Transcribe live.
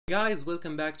Guys,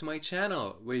 welcome back to my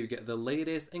channel where you get the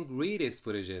latest and greatest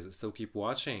footages, so keep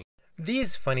watching.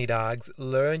 These funny dogs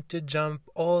learned to jump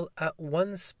all at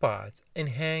one spot and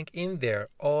hang in there,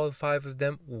 all 5 of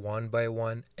them one by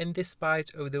one, and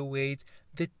despite of the weight,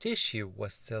 the tissue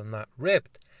was still not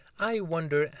ripped. I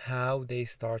wonder how they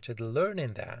started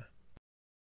learning that.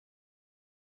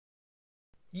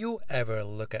 You ever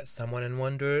look at someone and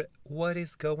wonder what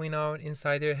is going on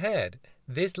inside their head?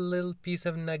 This little piece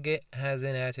of nugget has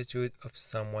an attitude of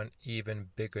someone even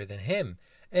bigger than him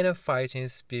and a fighting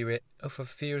spirit of a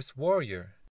fierce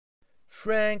warrior.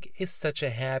 Frank is such a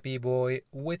happy boy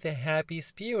with a happy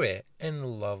spirit and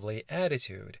lovely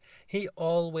attitude. He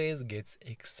always gets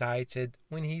excited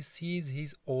when he sees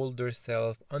his older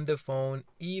self on the phone,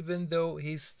 even though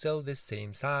he's still the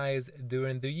same size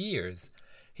during the years.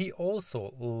 He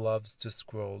also loves to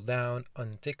scroll down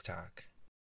on TikTok.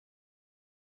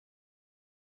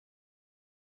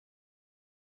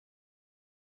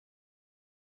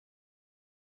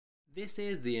 This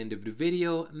is the end of the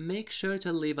video. Make sure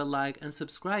to leave a like and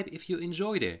subscribe if you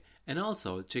enjoyed it. And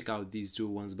also check out these two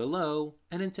ones below.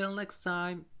 And until next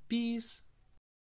time, peace!